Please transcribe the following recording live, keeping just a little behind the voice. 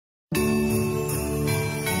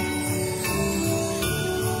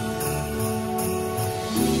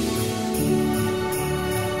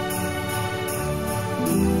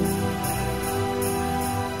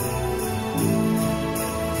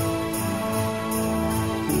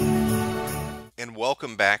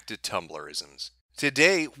welcome back to Tumblrisms.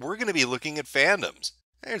 Today, we're going to be looking at fandoms.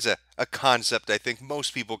 There's a concept I think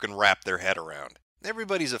most people can wrap their head around.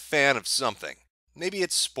 Everybody's a fan of something. Maybe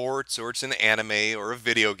it's sports, or it's an anime, or a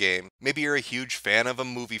video game. Maybe you're a huge fan of a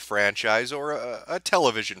movie franchise, or a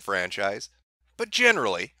television franchise. But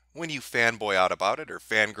generally, when you fanboy out about it, or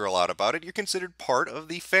fangirl out about it, you're considered part of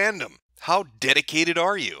the fandom. How dedicated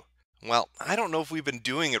are you? Well, I don't know if we've been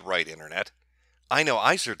doing it right, Internet. I know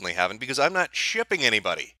I certainly haven't, because I'm not shipping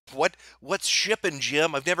anybody. What's shipping,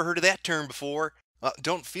 Jim? I've never heard of that term before.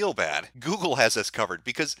 Don't feel bad. Google has us covered,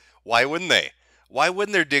 because why wouldn't they? Why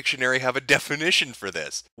wouldn't their dictionary have a definition for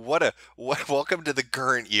this? Welcome to the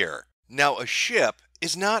current year. Now, a ship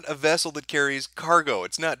is not a vessel that carries cargo.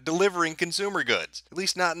 It's not delivering consumer goods, at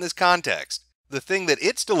least not in this context. The thing that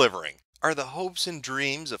it's delivering are the hopes and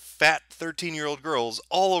dreams of fat 13-year-old girls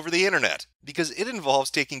all over the internet, because it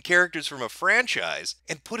involves taking characters from a franchise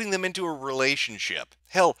and putting them into a relationship.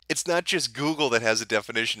 Hell, it's not just Google that has a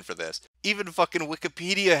definition for this. Even fucking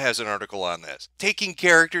Wikipedia has an article on this. Taking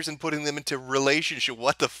characters and putting them into relationship.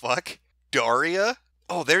 What the fuck? Daria?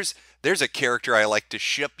 Oh, there's a character I like to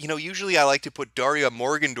ship. You know, usually I like to put Daria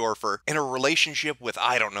Morgendorffer in a relationship with,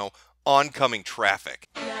 I don't know, oncoming traffic.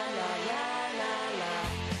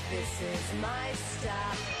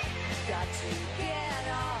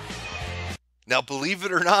 Now, believe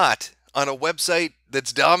it or not, on a website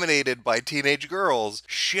that's dominated by teenage girls,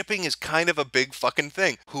 shipping is kind of a big fucking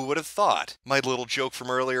thing. Who would have thought? My little joke from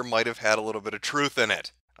earlier might have had a little bit of truth in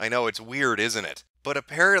it. I know it's weird, isn't it? But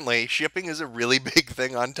apparently, shipping is a really big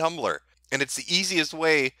thing on Tumblr. And it's the easiest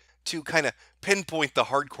way to kind of pinpoint the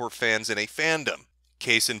hardcore fans in a fandom.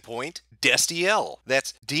 Case in point, Destiel.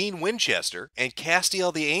 That's Dean Winchester and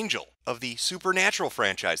Castiel the Angel of the Supernatural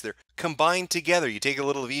franchise. They're combined together. You take a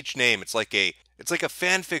little of each name. It's like a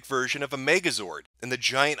fanfic version of a Megazord, and the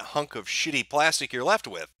giant hunk of shitty plastic you're left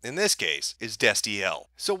with, in this case, is Destiel.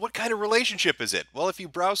 So what kind of relationship is it? Well, if you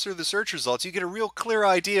browse through the search results, you get a real clear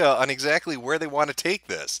idea on exactly where they want to take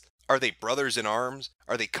this. Are they brothers in arms?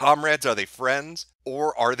 Are they comrades? Are they friends?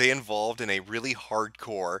 Or are they involved in a really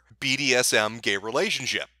hardcore BDSM gay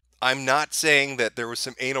relationship? I'm not saying that there was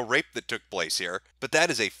some anal rape that took place here, but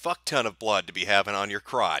that is a fuck ton of blood to be having on your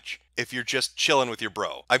crotch if you're just chilling with your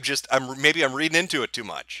bro. Maybe I'm reading into it too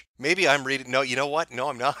much. Maybe I'm reading, no, you know what? No,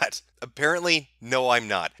 I'm not. Apparently, no, I'm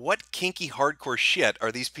not. What kinky hardcore shit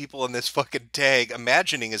are these people in this fucking tag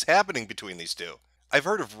imagining is happening between these two? I've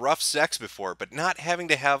heard of rough sex before, but not having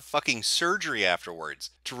to have fucking surgery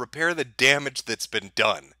afterwards to repair the damage that's been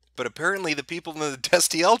done. But apparently the people in the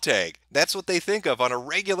Destiel tag, that's what they think of on a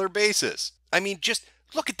regular basis. I mean, just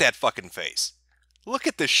look at that fucking face. Look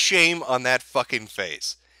at the shame on that fucking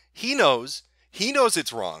face. He knows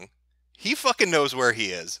it's wrong. He fucking knows where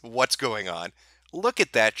he is, what's going on. Look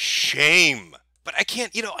at that shame. But I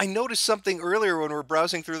can't, I noticed something earlier when we were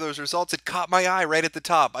browsing through those results. It caught my eye right at the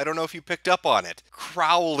top. I don't know if you picked up on it.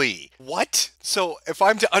 Crowley. What? So if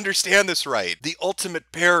I'm to understand this right, the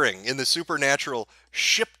ultimate pairing in the Supernatural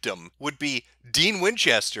shipdom would be Dean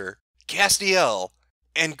Winchester, Castiel,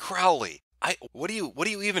 and Crowley. What do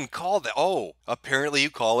you even call that? Oh, apparently you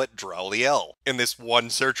call it Drowliel in this one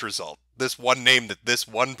search result. This one name that this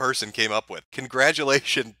one person came up with.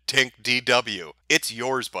 Congratulations, Tink DW. It's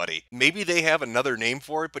yours, buddy. Maybe they have another name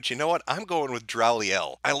for it, but you know what? I'm going with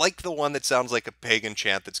Drowliel. I like the one that sounds like a pagan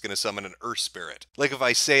chant that's going to summon an earth spirit. Like if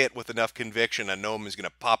I say it with enough conviction, a gnome is going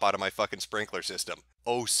to pop out of my fucking sprinkler system.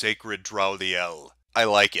 Oh, sacred Drowliel. I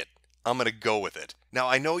like it. I'm going to go with it. Now,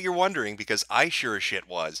 I know you're wondering, because I sure as shit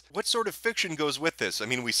was, what sort of fiction goes with this? I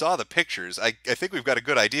mean, we saw the pictures. I think we've got a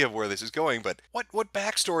good idea of where this is going, but what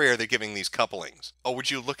backstory are they giving these couplings? Oh, would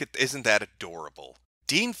you look at, isn't that adorable?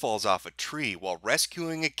 Dean falls off a tree while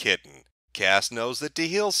rescuing a kitten. Cass knows that to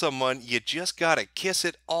heal someone, you just gotta kiss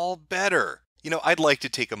it all better. I'd like to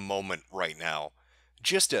take a moment right now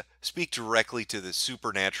just to speak directly to the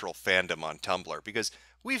Supernatural fandom on Tumblr, because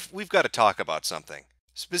we've got to talk about something.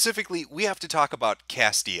 Specifically, we have to talk about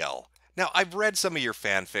Castiel. Now, I've read some of your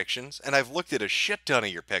fan fictions, and I've looked at a shit ton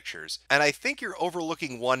of your pictures, and I think you're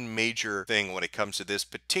overlooking one major thing when it comes to this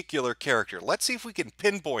particular character. Let's see if we can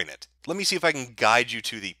pinpoint it. Let me see if I can guide you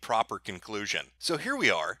to the proper conclusion. So here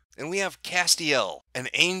we are, and we have Castiel, an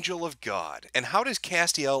angel of God. And how does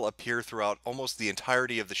Castiel appear throughout almost the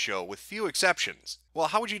entirety of the show, with few exceptions? Well,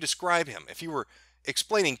 how would you describe him if you were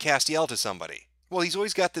explaining Castiel to somebody? Well, he's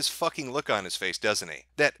always got this fucking look on his face, doesn't he?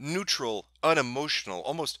 That neutral, unemotional,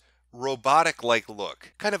 almost robotic-like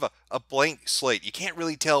look. Kind of a blank slate. You can't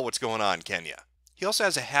really tell what's going on, can ya? He also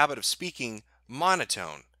has a habit of speaking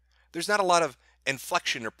monotone. There's not a lot of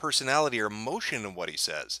inflection or personality or emotion in what he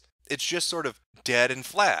says. It's just sort of dead and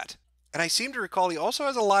flat. And I seem to recall he also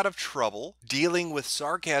has a lot of trouble dealing with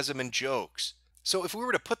sarcasm and jokes. So if we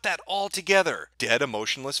were to put that all together, dead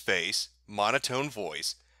emotionless face, monotone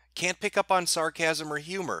voice, can't pick up on sarcasm or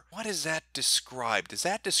humor, what does that describe? Does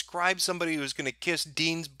that describe somebody who's going to kiss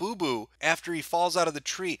Dean's boo-boo after he falls out of the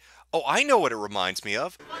tree? Oh, I know what it reminds me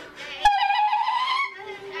of.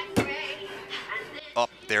 Oh,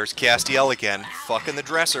 there's Castiel again, fucking the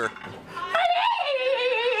dresser.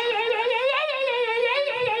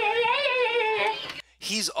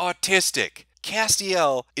 He's autistic.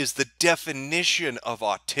 Castiel is the definition of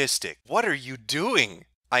autistic. What are you doing?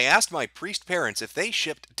 I asked my priest parents if they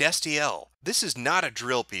shipped Destiel. This is not a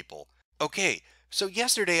drill, people. Okay, so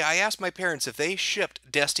yesterday I asked my parents if they shipped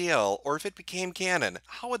Destiel or if it became canon.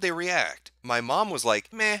 How would they react? My mom was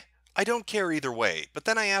like, meh, I don't care either way. But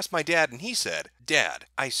then I asked my dad and he said, Dad,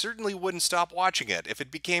 I certainly wouldn't stop watching it if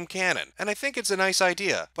it became canon. And I think it's a nice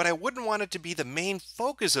idea, but I wouldn't want it to be the main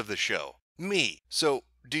focus of the show. Me. So,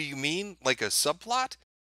 do you mean like a subplot?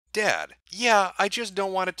 Dad. Yeah, I just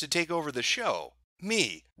don't want it to take over the show.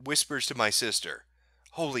 Me. Whispers to my sister.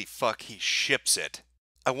 Holy fuck, he ships it.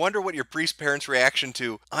 I wonder what your priest parents' reaction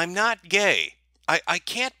to, I'm not gay. I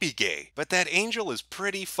can't be gay, but that angel is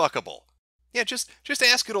pretty fuckable. Yeah, just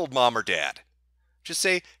ask good old mom or dad. Just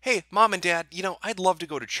say, hey, mom and dad, you know, I'd love to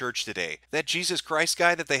go to church today. That Jesus Christ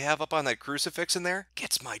guy that they have up on that crucifix in there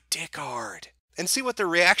gets my dick hard. And see what their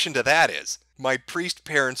reaction to that is. My priest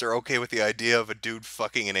parents are okay with the idea of a dude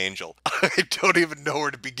fucking an angel. I don't even know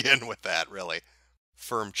where to begin with that, really.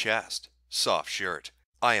 Firm chest. Soft shirt.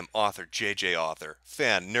 I am author JJ Author.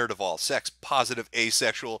 Fan, nerd of all sex, positive,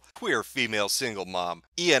 asexual, queer female single mom.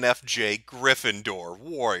 ENFJ, Gryffindor,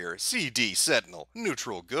 warrior, CD, sentinel,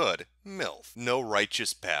 neutral good, MILF. No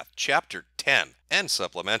righteous path. Chapter 10. And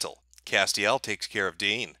supplemental. Castiel takes care of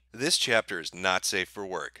Dean. This chapter is not safe for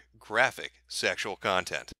work. Graphic sexual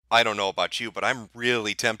content. I don't know about you, but I'm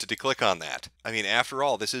really tempted to click on that. I mean, after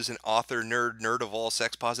all, this is an author, nerd of all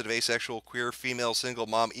sex, positive, asexual, queer, female, single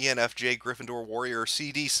mom, ENFJ, Gryffindor, warrior,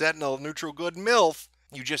 CD, sentinel, neutral good, MILF.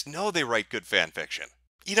 You just know they write good fan fiction.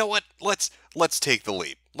 You know what? Let's take the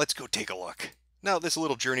leap. Let's go take a look. Now, this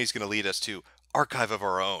little journey is going to lead us to Archive of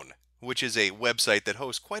Our Own, which is a website that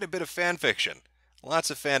hosts quite a bit of fan fiction.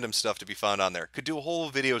 Lots of fandom stuff to be found on there. Could do a whole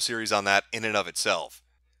video series on that in and of itself.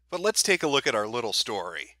 But let's take a look at our little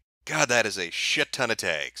story. God, that is a shit ton of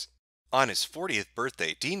tags. On his 40th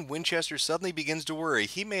birthday, Dean Winchester suddenly begins to worry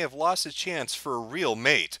he may have lost his chance for a real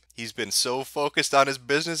mate. He's been so focused on his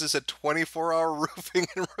business as a 24-hour roofing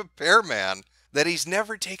and repairman that he's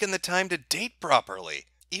never taken the time to date properly,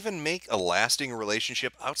 even make a lasting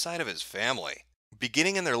relationship outside of his family.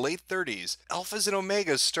 Beginning in their late 30s, alphas and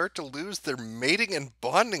omegas start to lose their mating and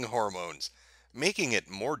bonding hormones, making it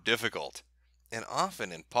more difficult, and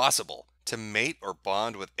often impossible, to mate or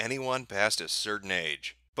bond with anyone past a certain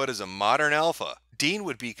age. But as a modern alpha, Dean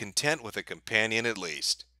would be content with a companion at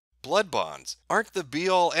least. Blood bonds aren't the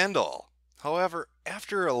be-all end-all. However,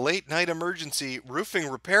 after a late-night emergency roofing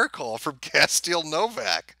repair call from Castiel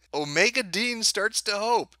Novak, Omega Dean starts to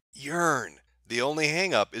hope, yearn. The only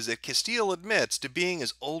hang-up is that Castiel admits to being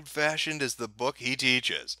as old-fashioned as the book he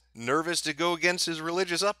teaches, nervous to go against his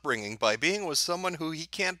religious upbringing by being with someone who he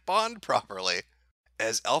can't bond properly,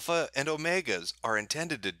 as Alpha and Omegas are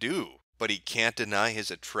intended to do. But he can't deny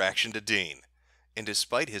his attraction to Dean, and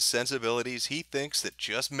despite his sensibilities, he thinks that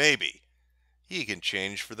just maybe, he can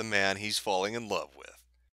change for the man he's falling in love with.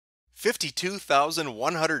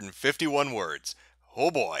 52,151 words.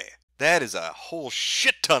 Oh boy. That is a whole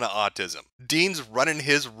shit ton of autism. Dean's running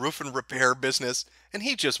his roof and repair business, and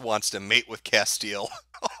he just wants to mate with Castiel.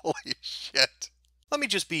 Holy shit. Let me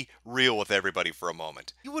just be real with everybody for a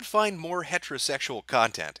moment. You would find more heterosexual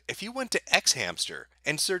content if you went to Xhamster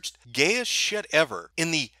and searched gayest shit ever in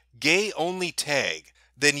the gay only tag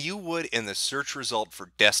than you would in the search result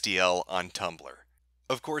for Destiel on Tumblr.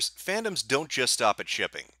 Of course, fandoms don't just stop at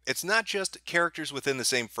shipping. It's not just characters within the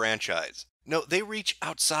same franchise. No, they reach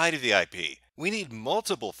outside of the IP. We need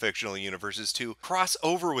multiple fictional universes to cross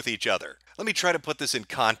over with each other. Let me try to put this in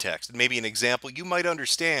context and maybe an example you might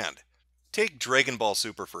understand. Take Dragon Ball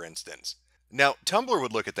Super, for instance. Now, Tumblr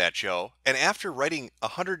would look at that show, and after writing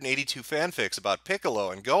 182 fanfics about Piccolo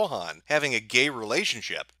and Gohan having a gay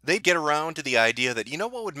relationship, they'd get around to the idea that, you know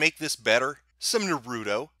what would make this better? Some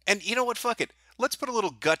Naruto. And you know what, fuck it. Let's put a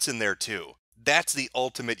little guts in there too. That's the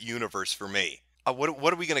ultimate universe for me.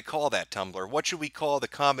 What are we going to call that, Tumblr? What should we call the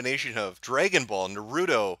combination of Dragon Ball,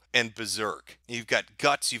 Naruto, and Berserk? You've got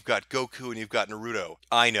Guts, you've got Goku, and you've got Naruto.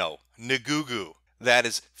 I know. Nagugu. That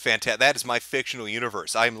is fantastic. That is my fictional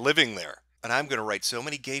universe. I'm living there. And I'm going to write so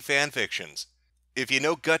many gay fan fictions. If you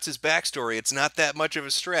know Guts' backstory, it's not that much of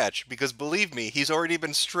a stretch, because believe me, he's already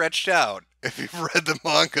been stretched out. If you've read the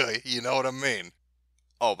manga, you know what I mean.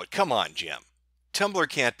 Oh, but come on, Jim. Tumblr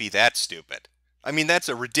can't be that stupid. I mean, that's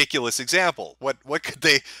a ridiculous example. What could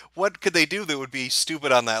they do that would be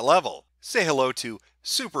stupid on that level? Say hello to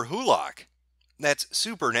Super Hulock. That's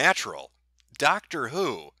supernatural. Doctor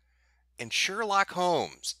Who and Sherlock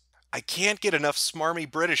Holmes. I can't get enough smarmy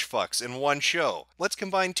British fucks in one show. Let's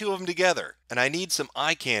combine two of them together. And I need some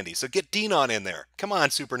eye candy, so get Dean in there. Come on,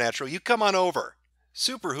 Supernatural, you come on over.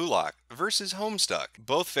 Super Hulock versus Homestuck.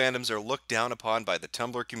 Both fandoms are looked down upon by the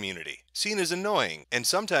Tumblr community, seen as annoying, and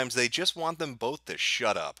sometimes they just want them both to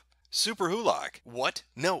shut up. Super Hulock. What?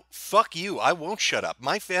 No, fuck you, I won't shut up.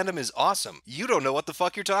 My fandom is awesome. You don't know what the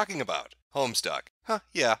fuck you're talking about. Homestuck. Huh,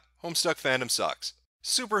 yeah, Homestuck fandom sucks.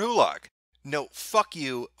 Super Hulock. No, fuck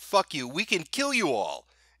you, we can kill you all,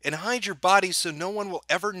 and hide your bodies so no one will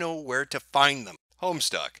ever know where to find them.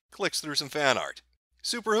 Homestuck. Clicks through some fan art.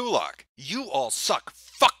 Super Hulock. You all suck,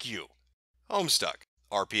 fuck you. Homestuck.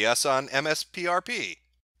 RPS on MSPRP.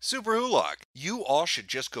 Super Hulock. You all should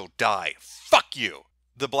just go die, fuck you.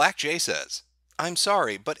 The Black Jay says, I'm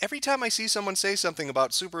sorry, but every time I see someone say something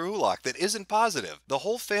about Super Hulock that isn't positive, the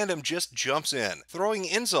whole fandom just jumps in, throwing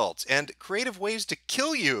insults and creative ways to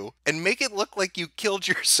kill you and make it look like you killed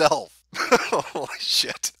yourself. Holy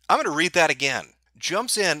shit. I'm gonna read that again.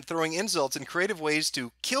 Jumps in, throwing insults and creative ways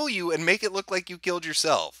to kill you and make it look like you killed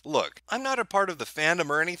yourself. Look, I'm not a part of the fandom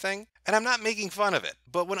or anything, and I'm not making fun of it,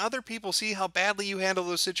 but when other people see how badly you handle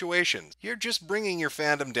those situations, you're just bringing your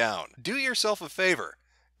fandom down. Do yourself a favor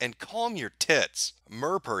and calm your tits.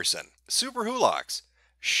 Merperson. Super Hulocks.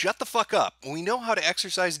 Shut the fuck up. We know how to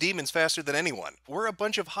exorcise demons faster than anyone. We're a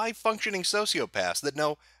bunch of high-functioning sociopaths that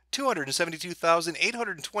know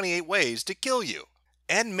 272,828 ways to kill you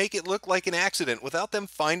and make it look like an accident without them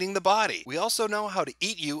finding the body. We also know how to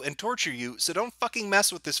eat you and torture you, so don't fucking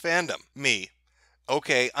mess with this fandom. Me.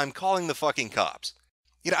 Okay, I'm calling the fucking cops.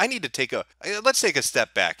 You know, I need to let's take a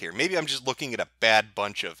step back here. Maybe I'm just looking at a bad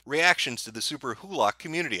bunch of reactions to the Super Hulock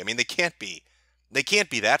community. I mean, they can't be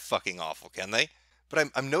that fucking awful, can they?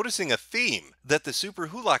 But I'm noticing a theme, that the Super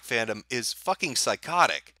Hulock fandom is fucking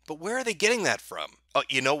psychotic. But where are they getting that from? Oh,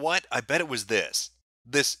 you know what? I bet it was this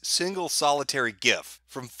single solitary GIF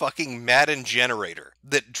from fucking Madden Generator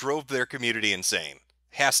that drove their community insane.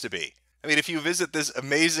 Has to be. I mean, if you visit this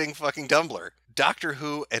amazing fucking Tumblr, Doctor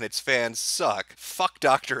Who and its fans suck, fuck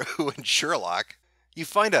Doctor Who and Sherlock, you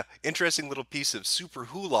find a interesting little piece of Super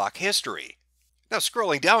Hulock history. Now,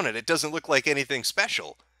 scrolling down it doesn't look like anything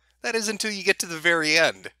special. That is until you get to the very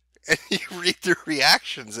end, and you read the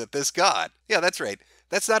reactions at this god. Yeah, that's right.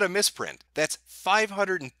 That's not a misprint. That's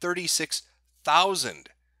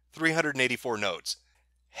 536,384 notes.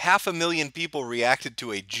 500,000 people reacted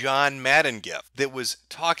to a John Madden GIF that was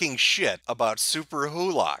talking shit about Super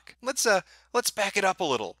Hulock. Let's back it up a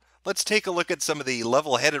little. Let's take a look at some of the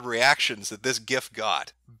level-headed reactions that this GIF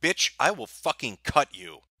got. Bitch, I will fucking cut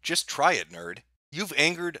you. Just try it, nerd. You've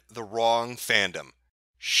angered the wrong fandom.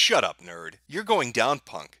 Shut up, nerd. You're going down,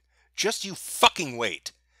 punk. Just you fucking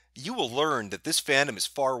wait. You will learn that this fandom is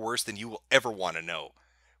far worse than you will ever want to know.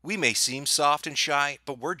 We may seem soft and shy,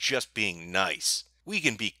 but we're just being nice. We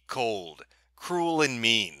can be cold, cruel and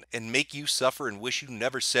mean, and make you suffer and wish you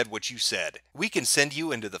never said what you said. We can send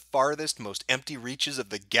you into the farthest, most empty reaches of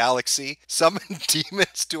the galaxy, summon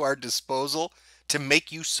demons to our disposal to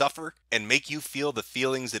make you suffer and make you feel the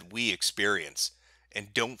feelings that we experience.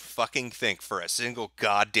 And don't fucking think for a single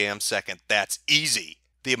goddamn second that's easy.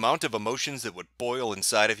 The amount of emotions that would boil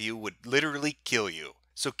inside of you would literally kill you.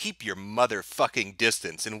 So keep your motherfucking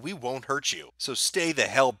distance and we won't hurt you. So stay the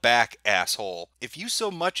hell back, asshole. If you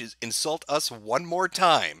so much as insult us one more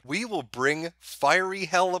time, we will bring fiery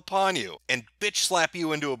hell upon you and bitch slap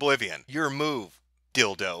you into oblivion. Your move,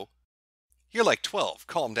 dildo. You're like 12,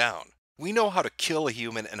 calm down. We know how to kill a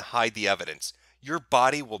human and hide the evidence. Your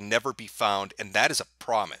body will never be found, and that is a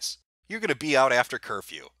promise. You're gonna be out after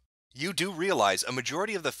curfew. You do realize a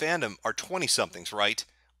majority of the fandom are 20-somethings, right?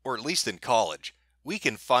 Or at least in college. We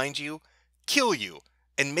can find you, kill you,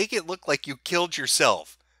 and make it look like you killed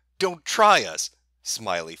yourself. Don't try us.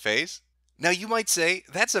 Smiley face. Now you might say,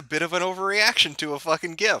 that's a bit of an overreaction to a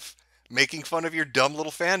fucking GIF, making fun of your dumb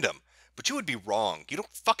little fandom. But you would be wrong. You don't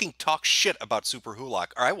fucking talk shit about Super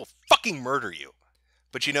Hulock, or I will fucking murder you.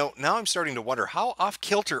 But you know, now I'm starting to wonder, how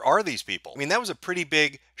off-kilter are these people? I mean, that was a pretty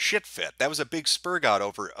big shit fit. That was a big spurgout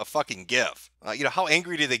over a fucking GIF. You know, how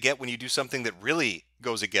angry do they get when you do something that really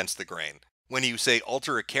goes against the grain? When you say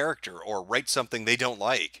alter a character or write something they don't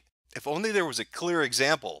like? If only there was a clear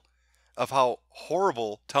example of how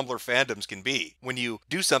horrible Tumblr fandoms can be when you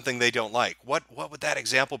do something they don't like. What would that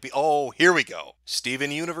example be? Oh, here we go.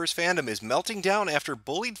 Steven Universe fandom is melting down after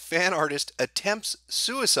bullied fan artist attempts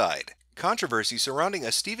suicide. Controversy surrounding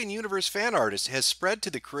a Steven Universe fan artist has spread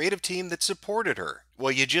to the creative team that supported her.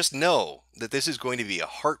 Well, you just know that this is going to be a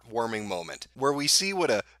heartwarming moment where we see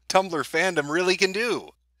what a Tumblr fandom really can do.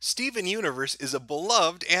 Steven Universe is a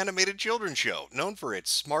beloved animated children's show known for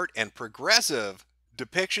its smart and progressive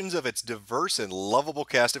depictions of its diverse and lovable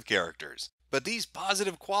cast of characters. But these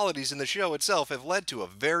positive qualities in the show itself have led to a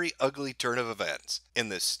very ugly turn of events in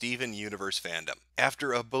the Steven Universe fandom.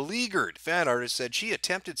 After a beleaguered fan artist said she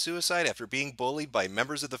attempted suicide after being bullied by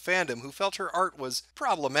members of the fandom who felt her art was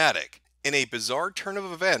problematic. In a bizarre turn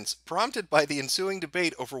of events, prompted by the ensuing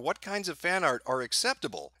debate over what kinds of fan art are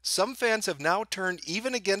acceptable, some fans have now turned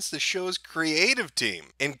even against the show's creative team,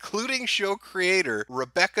 including show creator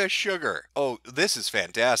Rebecca Sugar. Oh, this is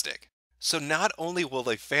fantastic. So not only will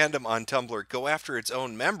a fandom on Tumblr go after its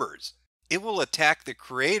own members, it will attack the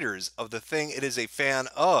creators of the thing it is a fan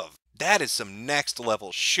of. That is some next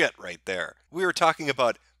level shit right there. We were talking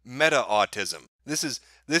about meta-autism. This is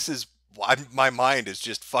my mind is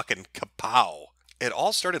just fucking kapow. It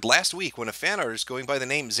all started last week when a fan artist going by the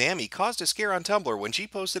name Zammy caused a scare on Tumblr when she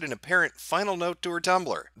posted an apparent final note to her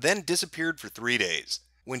Tumblr, then disappeared for 3 days.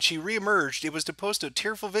 When she re-emerged, it was to post a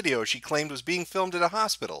tearful video she claimed was being filmed at a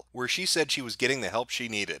hospital, where she said she was getting the help she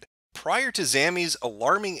needed. Prior to Zammy's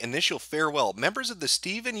alarming initial farewell, members of the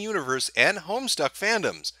Steven Universe and Homestuck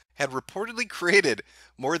fandoms had reportedly created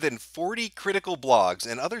more than 40 critical blogs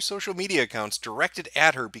and other social media accounts directed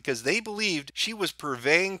at her because they believed she was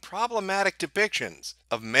purveying problematic depictions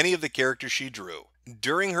of many of the characters she drew.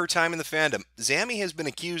 During her time in the fandom, Zammy has been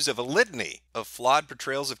accused of a litany of flawed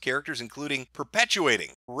portrayals of characters including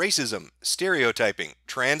perpetuating racism, stereotyping,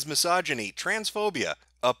 transmisogyny, transphobia,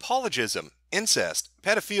 apologism, incest,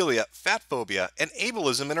 pedophilia, fatphobia, and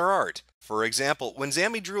ableism in her art. For example, when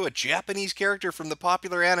Zammy drew a Japanese character from the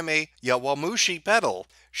popular anime Yawamushi Pedal,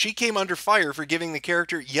 she came under fire for giving the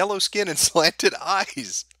character yellow skin and slanted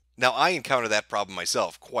eyes. Now, I encounter that problem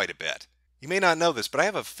myself quite a bit. You may not know this, but I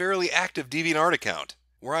have a fairly active DeviantArt account,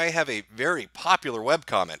 where I have a very popular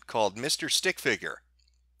webcomic called Mr. Stickfigure.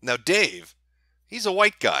 Now Dave, he's a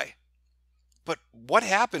white guy. But what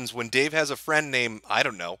happens when Dave has a friend named, I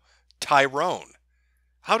don't know, Tyrone?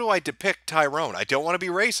 How do I depict Tyrone? I don't want to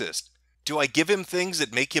be racist. Do I give him things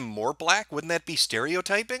that make him more black? Wouldn't that be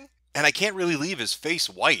stereotyping? And I can't really leave his face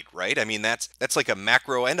white, right? I mean, that's like a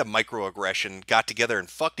macro and a microaggression got together and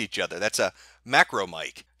fucked each other. That's a macro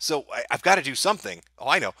mic. So I've got to do something. Oh,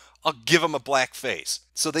 I know. I'll give him a black face.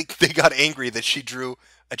 So they got angry that she drew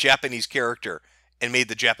a Japanese character and made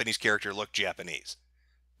the Japanese character look Japanese.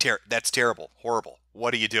 That's terrible. Horrible.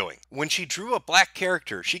 What are you doing? When she drew a black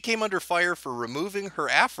character, she came under fire for removing her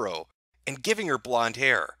afro and giving her blonde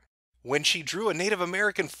hair. When she drew a Native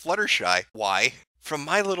American Fluttershy, why? From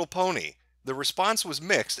My Little Pony, the response was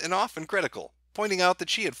mixed and often critical, pointing out that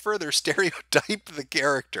she had further stereotyped the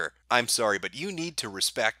character. I'm sorry, but you need to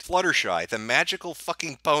respect Fluttershy, the magical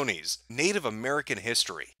fucking ponies, Native American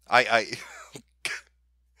history. Are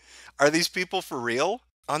these people for real?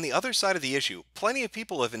 On the other side of the issue, plenty of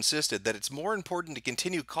people have insisted that it's more important to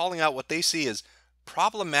continue calling out what they see as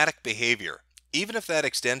problematic behavior, even if that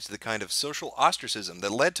extends to the kind of social ostracism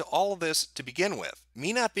that led to all of this to begin with.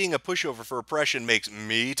 Me not being a pushover for oppression makes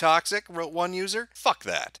me toxic, wrote one user. Fuck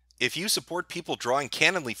that. If you support people drawing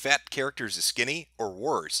canonically fat characters as skinny, or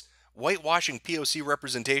worse, whitewashing POC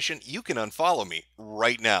representation, you can unfollow me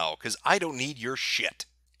right now, because I don't need your shit.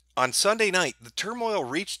 On Sunday night, the turmoil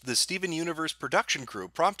reached the Steven Universe production crew,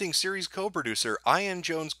 prompting series co-producer Ian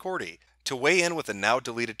Jones-Cordy to weigh in with a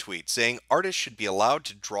now-deleted tweet saying artists should be allowed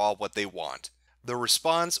to draw what they want. The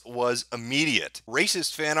response was immediate.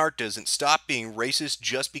 Racist fan art doesn't stop being racist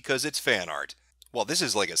just because it's fan art. Well, this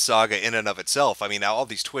is like a saga in and of itself. I mean, now all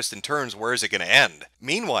these twists and turns, where is it going to end?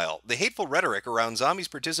 Meanwhile, the hateful rhetoric around Zombie's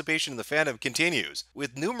participation in the fandom continues,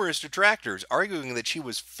 with numerous detractors arguing that she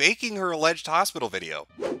was faking her alleged hospital video.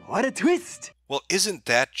 What a twist! Well, isn't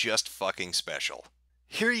that just fucking special?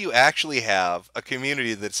 Here you actually have a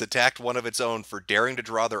community that's attacked one of its own for daring to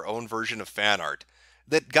draw their own version of fan art,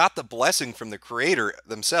 that got the blessing from the creator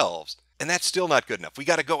themselves, and that's still not good enough. We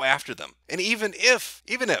got to go after them. And even if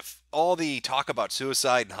all the talk about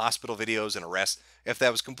suicide and hospital videos and arrests, if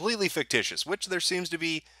that was completely fictitious, which there seems to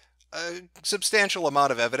be a substantial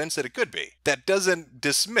amount of evidence that it could be, that doesn't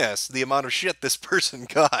dismiss the amount of shit this person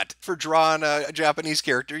got for drawing a Japanese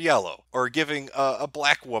character yellow, or giving a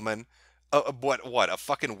black woman a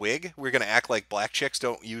fucking wig? We're gonna act like black chicks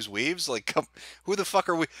don't use weaves? Like, who the fuck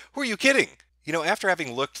are we? Who are you kidding? You know, after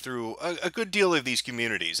having looked through a good deal of these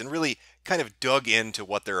communities and really kind of dug into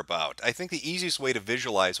what they're about, I think the easiest way to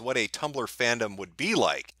visualize what a Tumblr fandom would be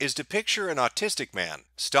like is to picture an autistic man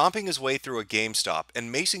stomping his way through a GameStop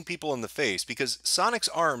and macing people in the face because Sonic's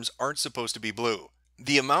arms aren't supposed to be blue.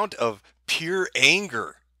 The amount of pure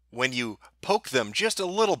anger when you poke them just a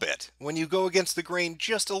little bit, when you go against the grain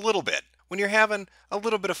just a little bit, when you're having a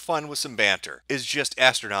little bit of fun with some banter, is just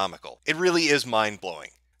astronomical. It really is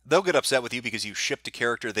mind-blowing. They'll get upset with you because you shipped a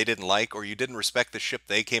character they didn't like, or you didn't respect the ship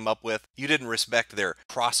they came up with, you didn't respect their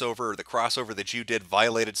crossover, or the crossover that you did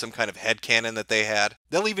violated some kind of headcanon that they had.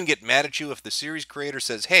 They'll even get mad at you if the series creator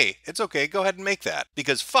says, hey, it's okay, go ahead and make that,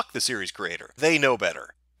 because fuck the series creator. They know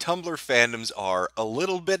better. Tumblr fandoms are a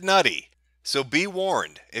little bit nutty. So be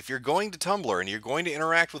warned, if you're going to Tumblr and you're going to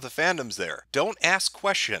interact with the fandoms there, don't ask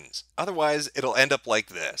questions. Otherwise, it'll end up like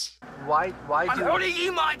this. Why do